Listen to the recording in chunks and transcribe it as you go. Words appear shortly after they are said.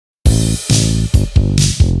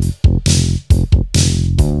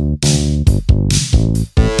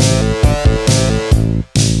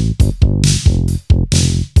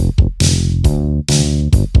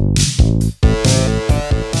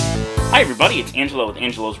it's Angelo with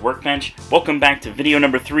Angelo's Workbench. Welcome back to video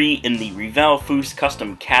number 3 in the Revell Foose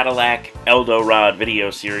Custom Cadillac Eldorod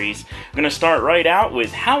video series. I'm going to start right out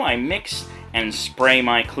with how I mix and spray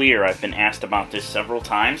my clear. I've been asked about this several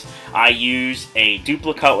times. I use a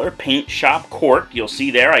Duplicolor Paint Shop quart. You'll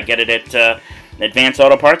see there, I get it at Advanced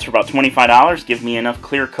Auto Parts for about $25. Give me enough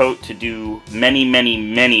clear coat to do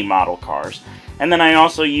many model cars. And then I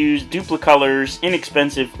also use Duplicolor's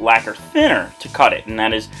inexpensive lacquer thinner to cut it. And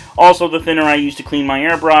that is also the thinner I use to clean my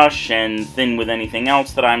airbrush and thin with anything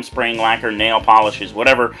else that I'm spraying lacquer, nail polishes,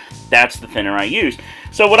 whatever. That's the thinner I use.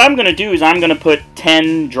 So what I'm going to do is I'm going to put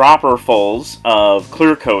 10 dropperfuls of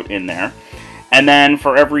clear coat in there. And then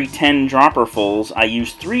for every 10 dropperfuls, I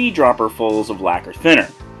use 3 dropperfuls of lacquer thinner.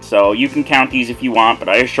 So you can count these if you want, but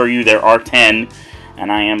I assure you there are 10.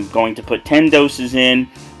 And I am going to put 10 doses in.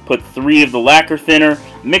 Put 3 of the lacquer thinner,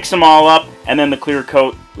 mix them all up, and then the clear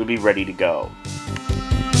coat will be ready to go.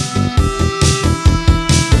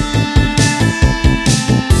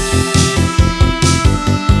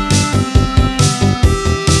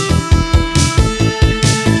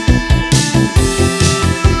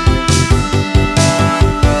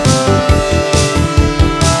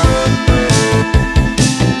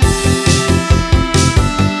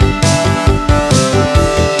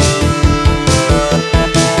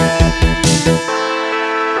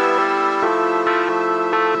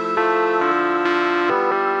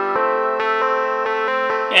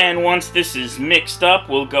 And once this is mixed up,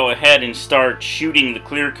 we'll go ahead and start shooting the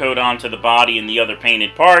clear coat onto the body and the other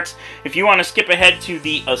painted parts. If you want to skip ahead to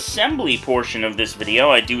the assembly portion of this video,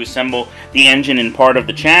 I do assemble the engine and part of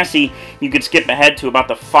the chassis. You could skip ahead to about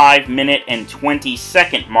the 5-minute and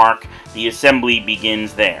 20-second mark. The assembly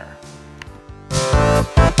begins there.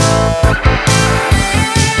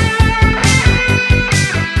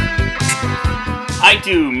 I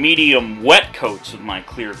do medium wet coats with my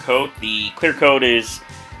clear coat. The clear coat is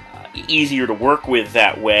easier to work with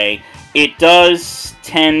that way. It does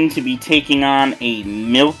tend to be taking on a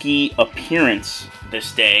milky appearance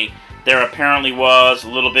this day. There apparently was a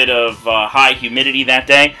little bit of high humidity that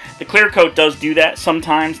day. The clear coat does do that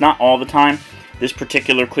sometimes, not all the time. This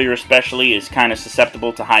particular clear especially is kind of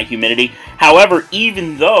susceptible to high humidity. However,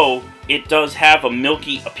 even though it does have a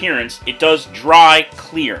milky appearance, it does dry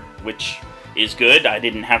clear, which is good. I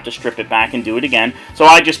didn't have to strip it back and do it again. So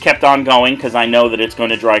I just kept on going because I know that it's going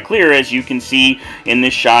to dry clear, as you can see in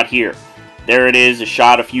this shot here. There it is, a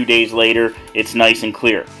shot a few days later. It's nice and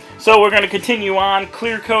clear. So we're going to continue on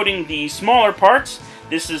clear coating the smaller parts.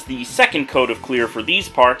 This is the second coat of clear for these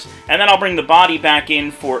parts, and then I'll bring the body back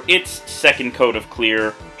in for its second coat of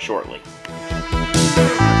clear shortly.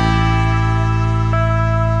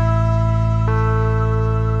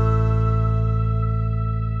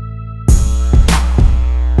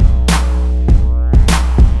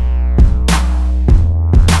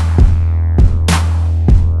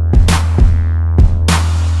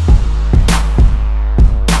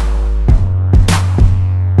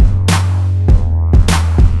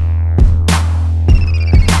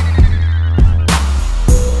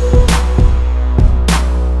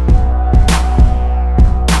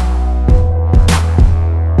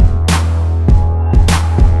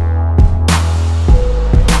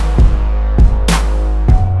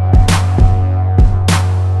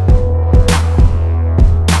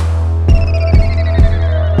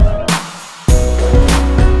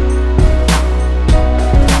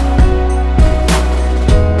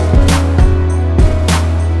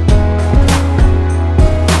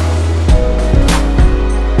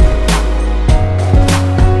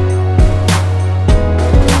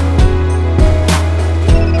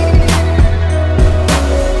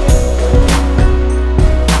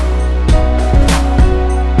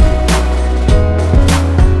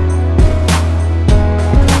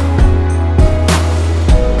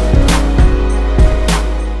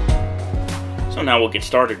 Now we'll get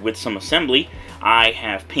started with some assembly. I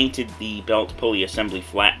have painted the belt pulley assembly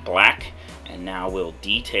flat black, and now we'll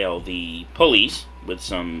detail the pulleys with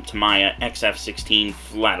some Tamiya XF16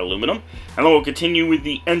 flat aluminum, and then we'll continue with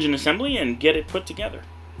the engine assembly and get it put together.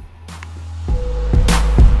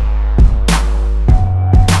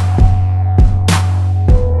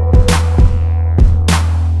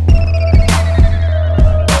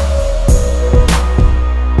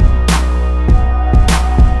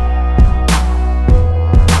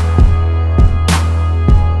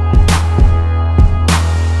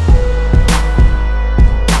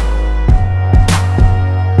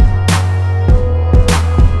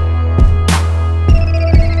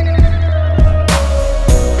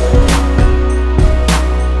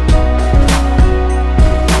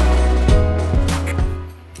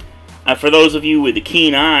 For those of you with a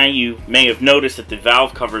keen eye, you may have noticed that the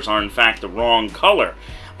valve covers are in fact the wrong color.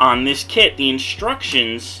 On this kit, the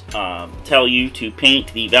instructions tell you to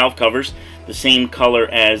paint the valve covers the same color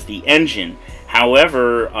as the engine.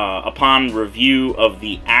 However, upon review of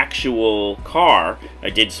the actual car,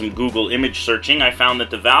 I did some Google image searching, I found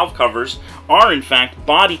that the valve covers are in fact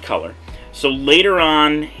body color. So later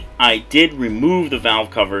on, I did remove the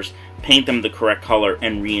valve covers, paint them the correct color,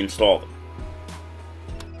 and reinstall them.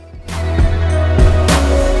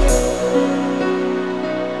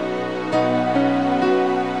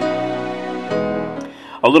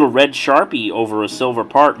 A little red Sharpie over a silver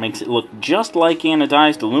part makes it look just like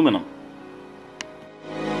anodized aluminum.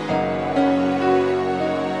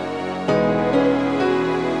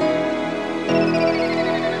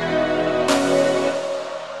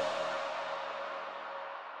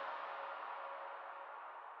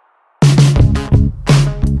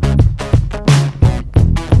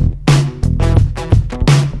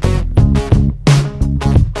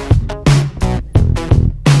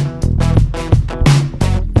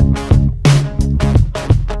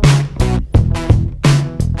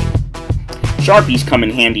 Sharpies come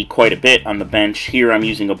in handy quite a bit on the bench. Here I'm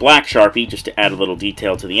using a black Sharpie just to add a little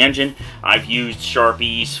detail to the engine. I've used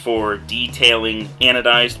Sharpies for detailing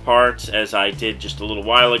anodized parts, as I did just a little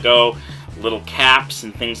while ago. Little caps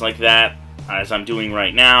and things like that, as I'm doing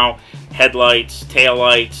right now. Headlights,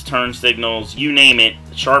 taillights, turn signals, you name it.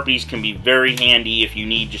 Sharpies can be very handy if you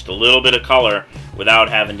need just a little bit of color without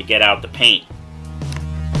having to get out the paint.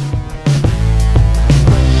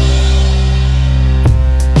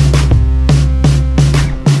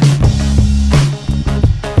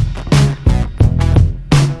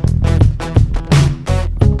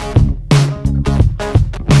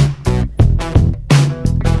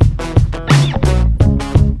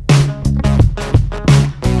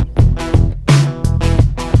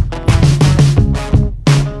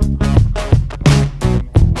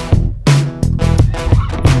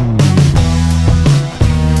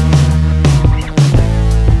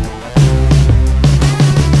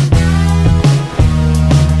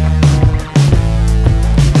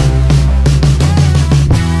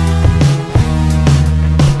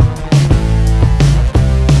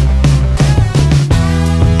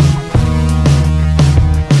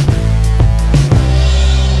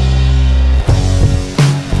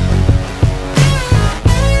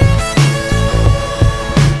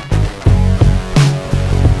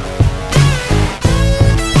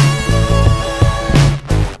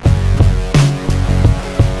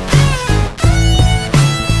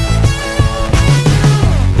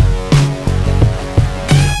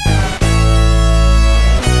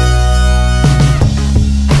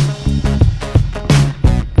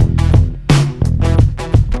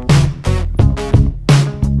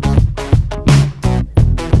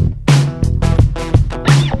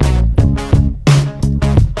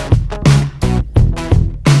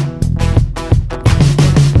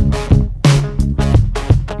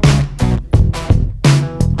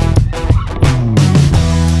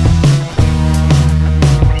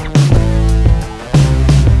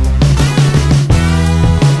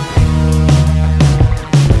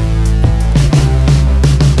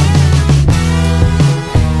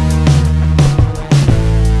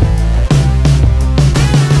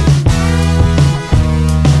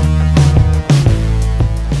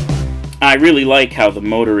 I really like how the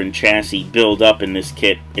motor and chassis build up in this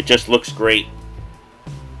kit. It just looks great.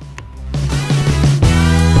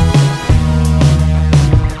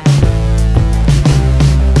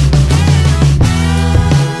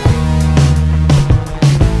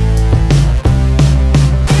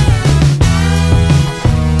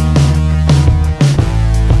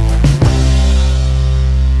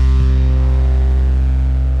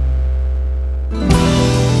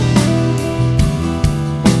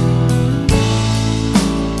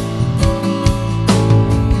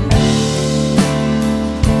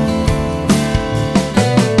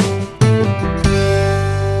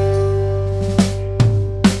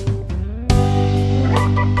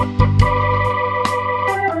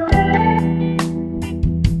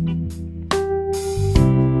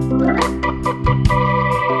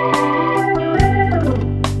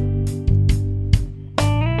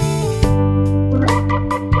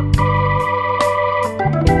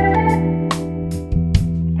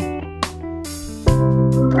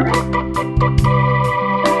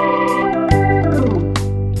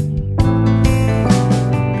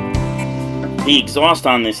 The exhaust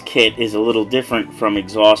on this kit is a little different from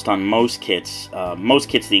exhaust on most kits. Most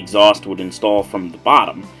kits the exhaust would install from the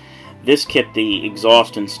bottom. This kit the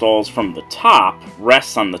exhaust installs from the top,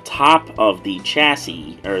 rests on the top of the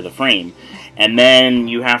chassis, or the frame, and then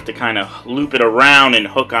you have to kind of loop it around and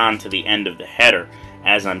hook on to the end of the header,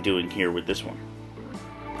 as I'm doing here with this one.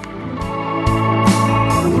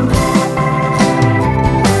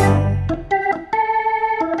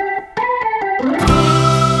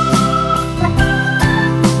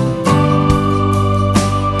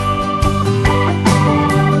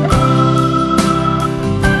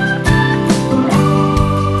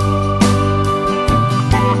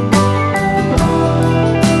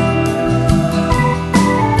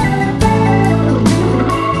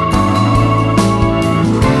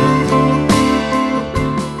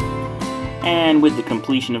 And with the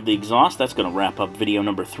completion of the exhaust, that's going to wrap up video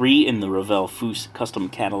number 3 in the Revell Foose Custom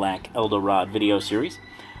Cadillac Eldorod video series.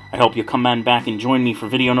 I hope you'll come on back and join me for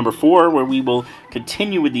video number 4, where we will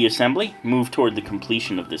continue with the assembly, move toward the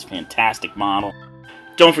completion of this fantastic model.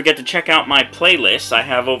 Don't forget to check out my playlists. I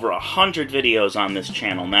have over 100 videos on this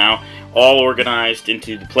channel now, all organized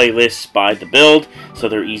into the playlists by the build, so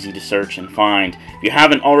they're easy to search and find. If you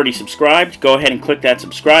haven't already subscribed, go ahead and click that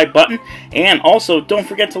subscribe button, and also don't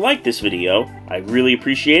forget to like this video. I really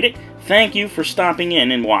appreciate it. Thank you for stopping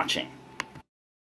in and watching.